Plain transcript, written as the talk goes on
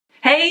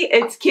Hey,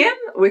 it's Kim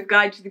with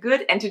Guide to the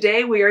Good, and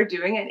today we are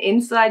doing an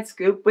inside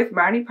scoop with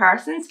Marnie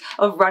Parsons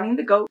of Running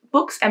the Goat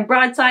Books and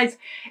Broadsides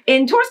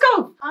in Tors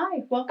Cove.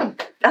 Hi, welcome.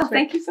 Oh,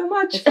 thank you so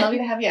much. It's lovely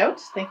to have you out.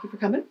 Thank you for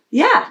coming.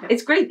 Yeah,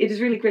 it's great. It is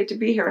really great to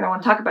be here, and I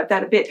want to talk about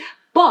that a bit.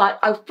 But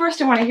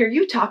first I want to hear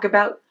you talk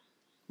about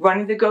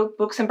Running the Goat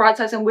Books and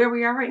Broadsides and where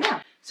we are right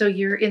now. So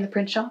you're in the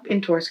print shop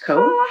in Tors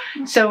Cove.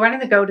 So Running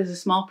the Goat is a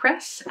small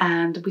press,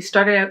 and we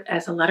started out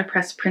as a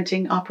letterpress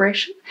printing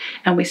operation,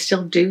 and we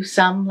still do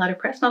some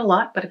letterpress, not a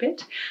lot, but a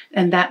bit.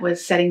 And that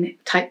was setting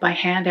type by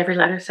hand, every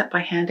letter set by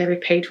hand, every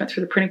page went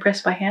through the printing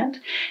press by hand.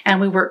 And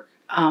we work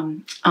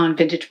on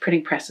vintage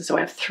printing presses. So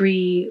I have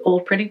 3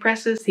 old printing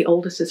presses. The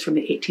oldest is from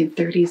the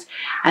 1830s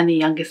and the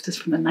youngest is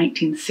from the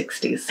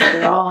 1960s. So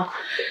they're all,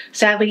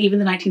 sadly, even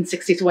the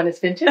 1960s one is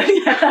vintage.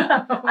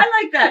 Yeah.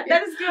 I like that.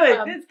 That is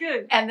good. That's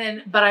good. And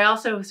then, but I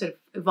also sort of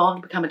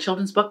evolved to become a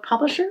children's book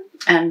publisher,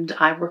 and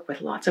I work with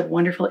lots of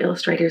wonderful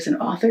illustrators and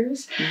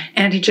authors.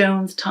 Andy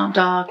Jones, Tom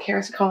Dog,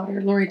 Harris Cotter,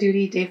 Laurie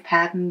Duty, Dave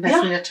Padden,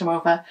 Veselina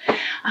Tomova.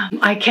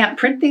 I can't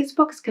print these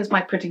books because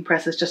my printing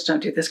presses just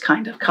don't do this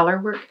kind of color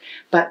work,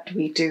 but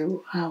we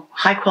do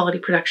high quality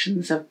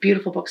productions of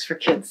beautiful books for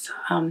kids.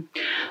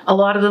 A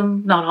lot of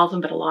them, not all of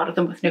them, but a lot of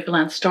them with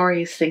Newfoundland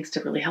stories, things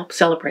to really help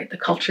celebrate the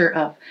culture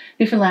of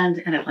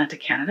Newfoundland and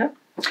Atlantic Canada.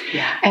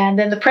 Yeah. And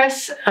then the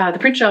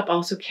print shop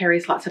also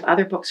carries lots of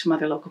other books from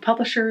other local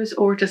publishers,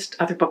 or just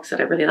other books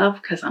that I really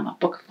love because I'm a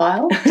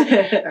bookphile,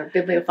 or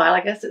bibliophile, I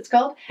guess it's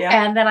called.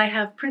 Yeah. And then I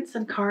have prints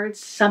and cards,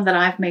 some that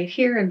I've made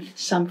here and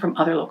some from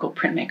other local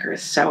printmakers.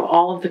 So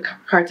all of the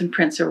cards and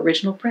prints are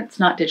original prints,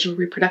 not digital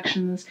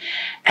reproductions,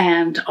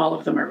 and all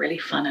of them are really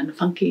fun and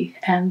funky.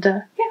 And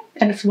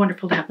and it's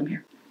wonderful to have them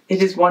here.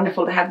 It is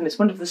wonderful to have them. It's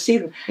wonderful to see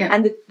them. Yeah.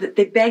 And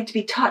they beg to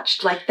be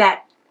touched, like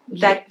that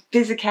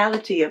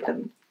physicality of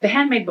them. The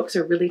handmade books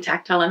are really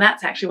tactile, and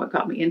that's actually what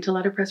got me into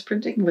letterpress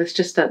printing, was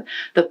just the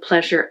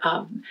pleasure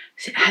of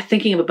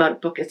thinking about a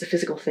book as a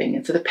physical thing.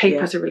 And so the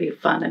papers are really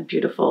fun and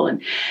beautiful,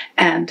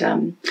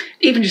 and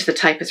even just the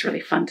type is really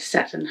fun to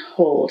set and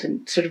hold,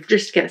 and sort of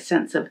just get a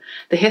sense of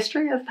the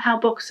history of how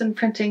books and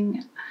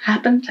printing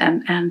happened.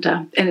 And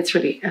it's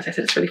really, as I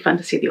said, it's really fun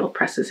to see the old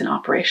presses in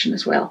operation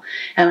as well.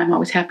 And I'm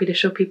always happy to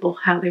show people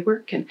how they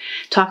work and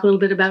talk a little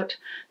bit about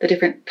the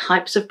different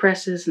types of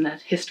presses and the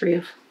history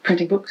of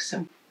printing books.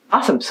 So.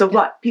 Awesome. So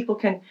what, people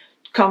can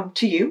come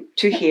to you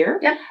to here.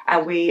 Yeah.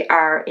 And we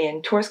are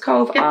in Tors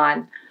Cove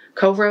on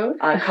Cove Road.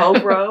 On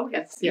Cove Road.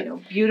 It's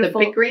beautiful.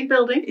 The big green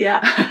building.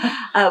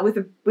 Yeah. with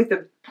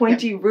a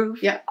pointy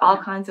roof. Yeah. All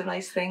kinds of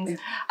nice things.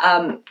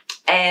 Yeah.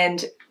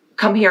 And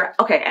come here.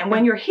 Okay. And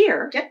when you're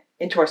here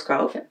in Tors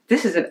Cove,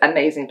 this is an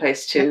amazing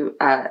place to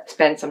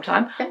spend some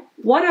time. Yeah.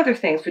 What other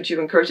things would you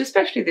encourage,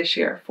 especially this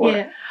year,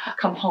 for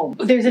come home?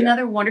 There's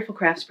another wonderful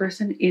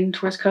craftsperson in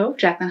Tors Cove,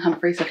 Jaclyn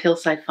Humphries of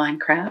Hillside Fine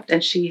Craft,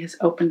 and she has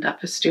opened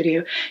up a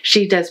studio.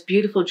 She does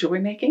beautiful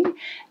jewelry making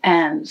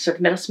and sort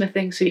of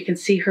metalsmithing, so you can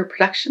see her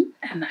production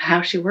and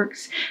how she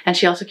works. And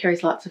she also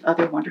carries lots of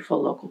other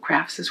wonderful local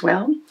crafts as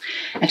well.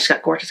 And she's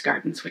got gorgeous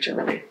gardens, which are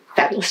really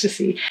fabulous to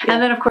see. Yeah.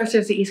 And then, of course,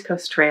 there's the East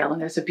Coast Trail,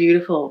 and there's a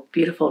beautiful,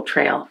 beautiful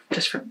trail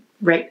just from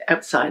right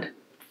outside,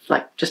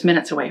 like just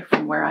minutes away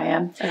from where I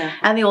am.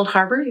 And the old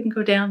harbour, you can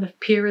go down. The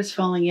pier is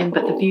falling in,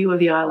 but the view of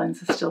the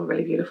islands is still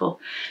really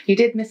beautiful. You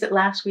did miss it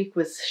last week,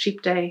 was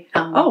Sheep Day.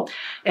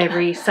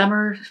 Every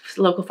summer,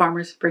 local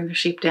farmers bring their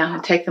sheep down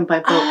and take them by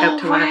boat out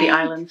to one of the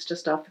islands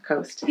just off the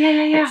coast.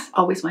 Yeah. It's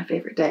always my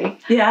favourite day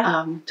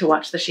to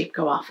watch the sheep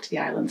go off to the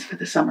islands for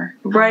the summer.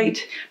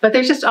 Right. But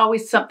there's just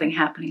always something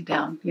happening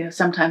down. You know,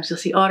 sometimes you'll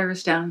see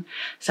otters down,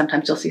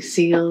 sometimes you'll see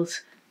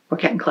seals. We're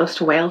getting close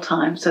to whale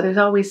time, so there's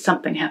always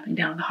something happening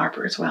down in the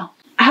harbour as well.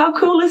 How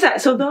cool is that?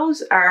 So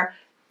those are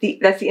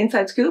that's the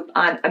inside scoop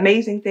on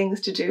amazing things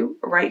to do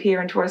right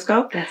here in Tors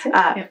Cove. That's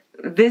it.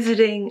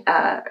 Visiting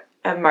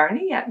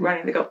Marnie at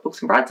Running the Goat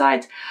Books and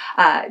Broadsides,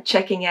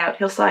 checking out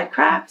Hillside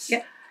Crafts,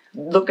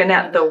 looking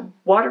at the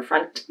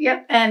waterfront.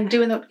 Yep, and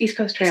doing the East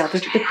Coast Trail,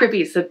 the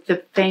Cribbies,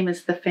 the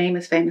famous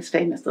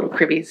little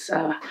Cribbies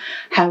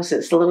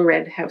houses. The little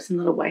red house and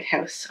the little white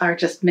house are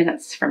just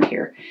minutes from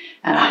here.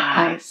 And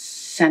I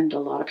send a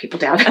lot of people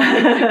down. Give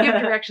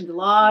directions. A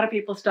lot of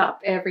people stop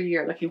every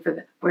year looking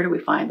for where do we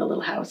find the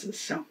little houses.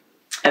 So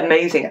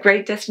amazing.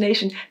 Great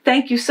destination.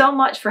 Thank you so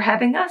much for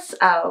having us.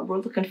 We're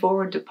looking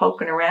forward to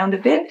poking around a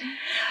bit.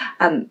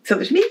 So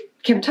there's me,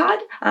 Kim Todd.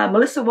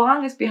 Melissa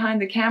Wong is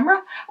behind the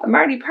camera.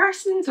 Marnie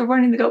Parsons are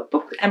Running the Goat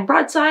Book and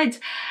Broadsides.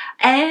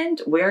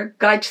 And we're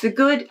Guide to the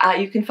Good.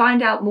 You can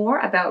find out more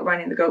about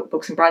Running the Goat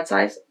Books and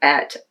Broadsides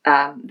at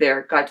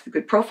their Guide to the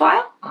Good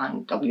profile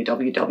on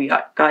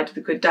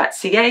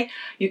www.guidetothegood.ca.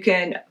 You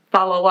can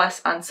follow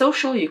us on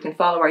social. You can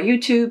follow our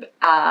YouTube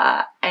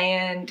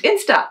and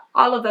Insta,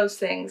 all of those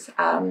things.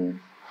 So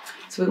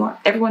we want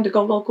everyone to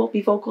go local,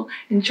 be vocal,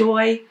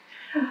 enjoy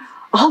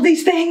all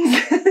these things.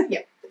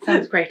 Yep.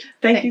 Sounds great.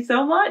 Thank you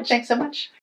so much. Thanks so much.